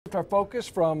Our focus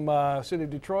from City of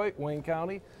Detroit, Wayne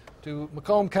County, to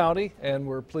Macomb County, and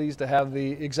we're pleased to have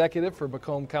the executive for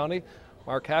Macomb County,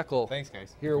 Mark Hackel, Thanks,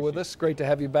 guys. here with us. Great to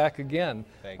have you back again.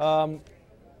 Thanks.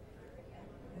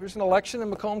 There's an election in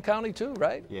Macomb County too,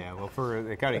 right? Yeah, well, for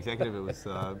the county executive, it was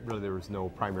really there was no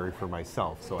primary for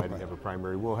myself, so I didn't have a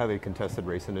primary. We'll have a contested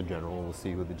race in the general, and we'll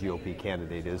see who the GOP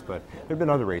candidate is. But there have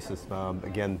been other races.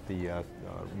 Again, the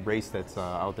race that's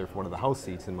out there for one of the House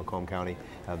seats in Macomb County,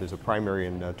 there's a primary,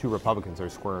 and two Republicans are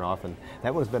squaring off, and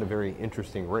that one's been a very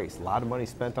interesting race. A lot of money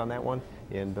spent on that one,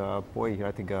 and boy,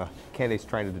 I think candidates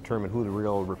trying to determine who the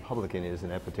real Republican is in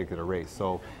that particular race.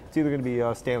 So it's either going to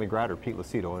be Stanley Grott or Pete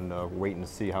Lucido, and waiting to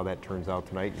see how that turns out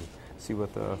tonight and see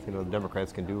what the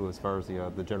Democrats can do as far as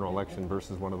the general election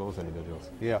versus one of those individuals.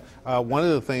 Yeah, one of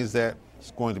the things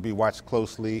that's going to be watched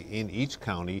closely in each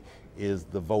county is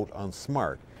the vote on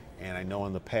SMART. And I know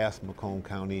in the past Macomb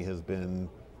County has been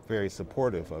very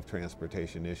supportive of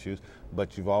transportation issues,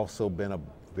 but you've also been a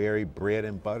very bread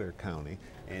and butter county.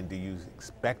 And do you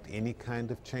expect any kind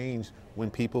of change when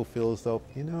people feel as though,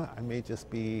 I may just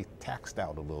be taxed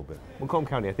out a little bit? Macomb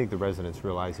County, I think the residents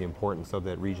realize the importance of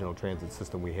that regional transit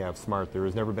system we have, SMART. There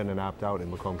has never been an opt-out in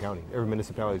Macomb County. Every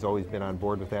municipality has always been on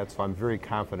board with that, so I'm very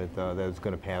confident that it's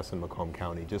going to pass in Macomb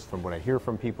County. Just from what I hear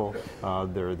from people,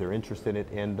 they're interested in it,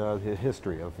 and the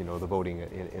history of the voting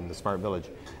in the SMART Village.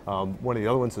 One of the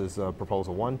other ones is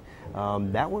Proposal 1.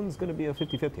 That one's going to be a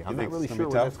 50-50. I'm not really sure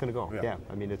where that's going to go. Yeah,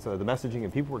 I mean, it's the messaging,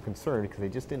 and people were concerned because they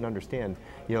just didn't understand,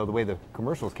 the way the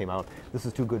commercials came out. This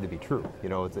is too good to be true.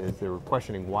 They were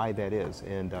questioning why that is,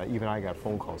 and even I got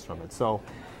phone calls from it. So,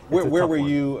 where were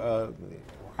you?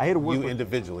 I had to work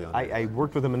individually on that. I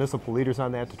worked with the municipal leaders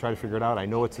on that to try to figure it out. I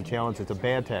know it's a challenge. It's a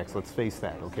bad tax. Let's face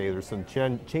that. Okay, there's some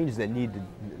changes that need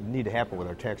to happen with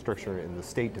our tax structure in the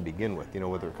state to begin with.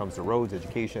 Whether it comes to roads,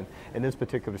 education. In this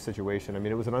particular situation, I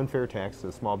mean, it was an unfair tax to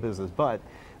a small business, but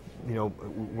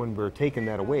when we're taking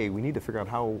that away, we need to figure out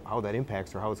how that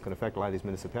impacts or how it's going to affect a lot of these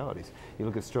municipalities. You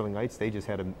look at Sterling Heights, they just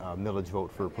had a millage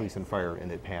vote for police and fire,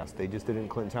 and it passed. They just did it in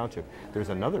Clinton Township. There's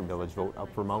another millage vote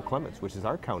up for Mount Clemens, which is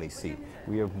our county seat.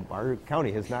 Our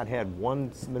county has not had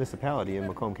one municipality in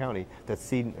Macomb County that's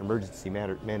seen emergency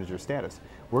manager status.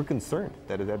 We're concerned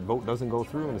that if that vote doesn't go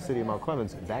through in the city of Mount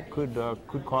Clemens, that could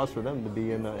cause for them to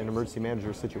be in an emergency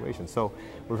manager situation. So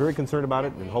we're very concerned about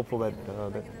it and hopeful that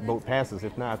that vote passes.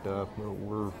 If not,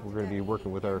 we're going to be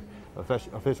working with our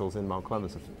officials in Mount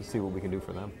Clemens to see what we can do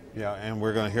for them. Yeah, and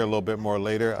we're going to hear a little bit more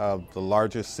later. The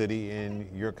largest city in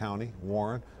your county,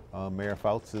 Warren, Mayor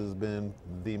Fouts has been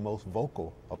the most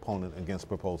vocal opponent against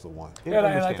Proposal 1. Yeah,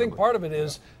 and I think part of it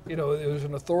is, there's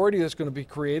an authority that's going to be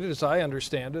created, as I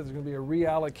understand it. There's going to be a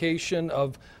reallocation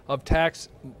of tax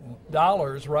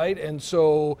dollars, right? And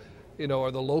so,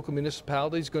 are the local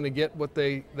municipalities going to get what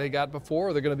they got before?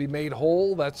 Are they going to be made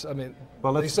whole?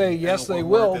 They say yes, they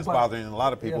will. What's bothering a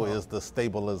lot of people is the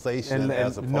stabilization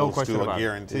as opposed to a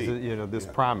guarantee. This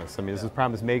promise. I mean, this is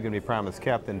promise made, going to be promise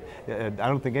kept, and I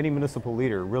don't think any municipal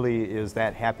leader really is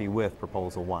that happy with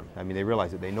Proposal 1. I mean, they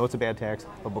realize it. They know it's a bad tax,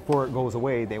 but before it goes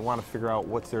away, they want to figure out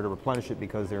what's there to replenish it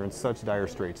because they're in such dire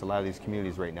straits, a lot of these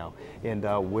communities right now.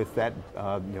 And with that,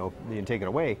 being taken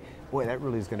away, boy, that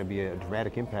really is going to be a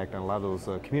dramatic impact on a lot of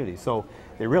those communities. So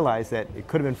they realize that it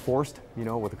could have been forced,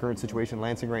 with the current situation in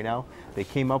Lansing right now. They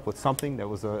came up with something that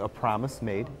was a promise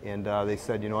made, and they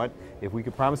said, what, if we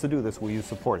could promise to do this, will you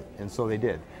support it? And so they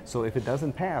did. So if it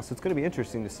doesn't pass, it's going to be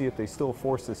interesting to see if they still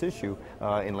force this issue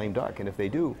in lame duck. And if they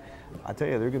do, I tell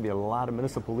you, there are going to be a lot of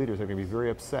municipal leaders that are going to be very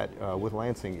upset with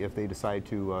Lansing if they decide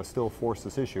to still force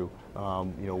this issue,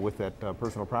 with that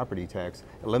personal property tax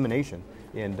elimination,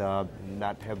 and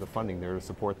not have the funding there to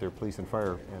support their police and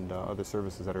fire and other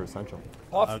services that are essential.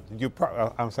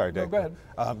 I'm sorry, Dave. No, go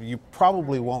ahead. You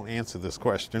probably won't answer this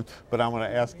question, but I'm going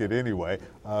to ask it anyway.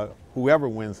 Whoever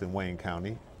wins in Wayne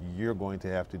County, you're going to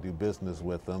have to do business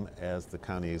with them as the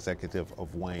county executive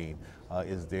of Wayne.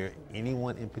 Is there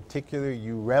anyone in particular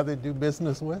you rather do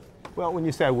business with? Well, when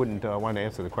you say I wouldn't want to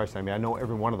answer the question, I mean, I know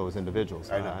every one of those individuals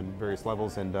on various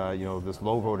levels, and this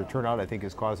low voter turnout, I think,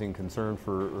 is causing concern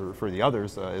for the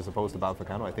others as opposed to Bob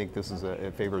Ficano. I think this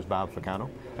it favors Bob Ficano.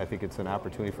 I think it's an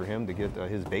opportunity for him to get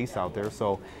his base out there.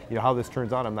 So, how this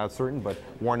turns out, I'm not certain, but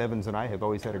Warren Evans and I have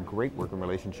always had a great working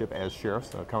relationship as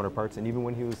sheriffs, counterparts, and even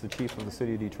when he was the chief of the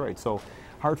city of Detroit. So,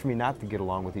 hard for me not to get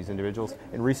along with these individuals.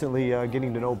 And recently,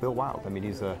 getting to know Bill Wild. I mean,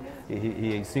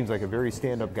 he seems like a very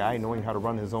stand-up guy, knowing how to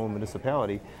run his own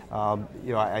municipality.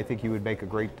 I think he would make a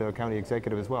great county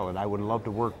executive as well, and I would love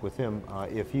to work with him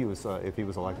if he was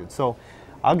elected. So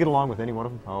I'll get along with any one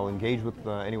of them. I'll engage with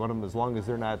any one of them as long as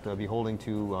they're not beholden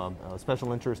to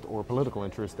special interest or political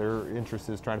interest. Their interest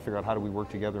is trying to figure out how do we work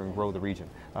together and grow the region.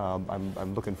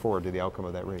 I'm looking forward to the outcome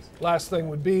of that race. Last thing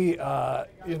would be,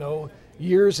 you know,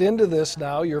 years into this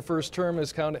now, your first term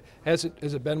as county, has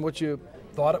it been what you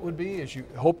thought it would be, as you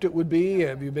hoped it would be?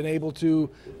 Have you been able to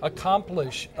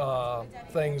accomplish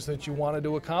things that you wanted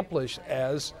to accomplish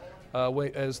as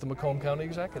the Macomb County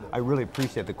Executive? I really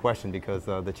appreciate the question because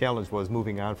the challenge was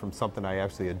moving on from something I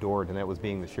absolutely adored, and that was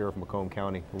being the sheriff of Macomb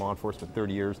County, law enforcement,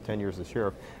 30 years, 10 years as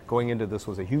sheriff. Going into this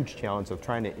was a huge challenge of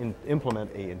trying to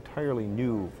implement an entirely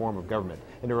new form of government.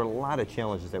 And there were a lot of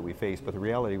challenges that we faced, but the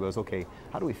reality was, okay,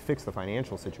 how do we fix the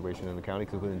financial situation in the county?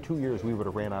 Because within 2 years, we would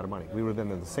have ran out of money. We would have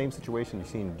been in the same situation you've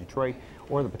seen in Detroit,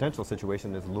 or the potential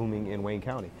situation that's looming in Wayne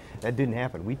County. That didn't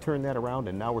happen. We turned that around,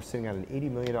 and now we're sitting on an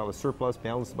 $80 million surplus,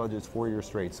 balanced budgets 4 years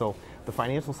straight. So the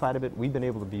financial side of it, we've been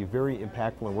able to be very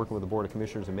impactful in working with the Board of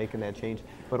Commissioners and making that change,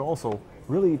 but also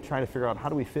really trying to figure out how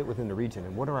do we fit within the region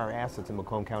and what are our assets in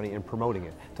Macomb County and promoting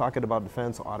it. Talking about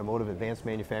defense, automotive, advanced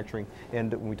manufacturing,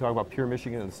 and when we talk about pure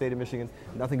Michigan and the state of Michigan,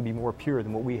 nothing can be more pure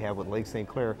than what we have with Lake St.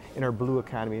 Clair in our Blue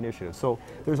Economy Initiative. So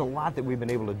there's a lot that we've been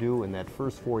able to do in that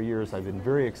first 4 years. I've been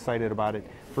very excited about it.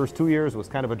 First 2 years was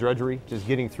kind of a drudgery, just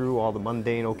getting through all the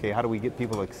mundane, okay, how do we get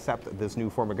people to accept this new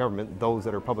form of government, those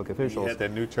that are public officials. You had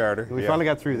that new charter. We finally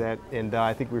got through that, and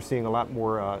I think we're seeing a lot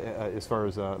more as far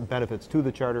as benefits to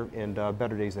the charter and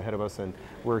better days ahead of us, and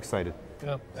we're excited.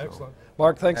 Yeah, excellent.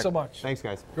 Mark, thanks so much. Thanks,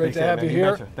 guys. Great to have you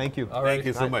here. Thank you. All right. Thank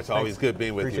you so much. Always good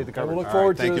being with Appreciate you. the coverage. We'll look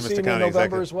forward Thank to you, seeing Mr. you in County November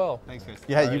Executive. as well. Thanks, guys.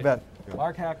 Yeah, you bet.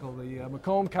 Mark Hackel, the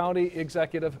Macomb County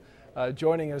Executive,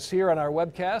 joining us here on our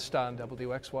webcast on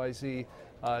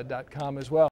WXYZ.com as well.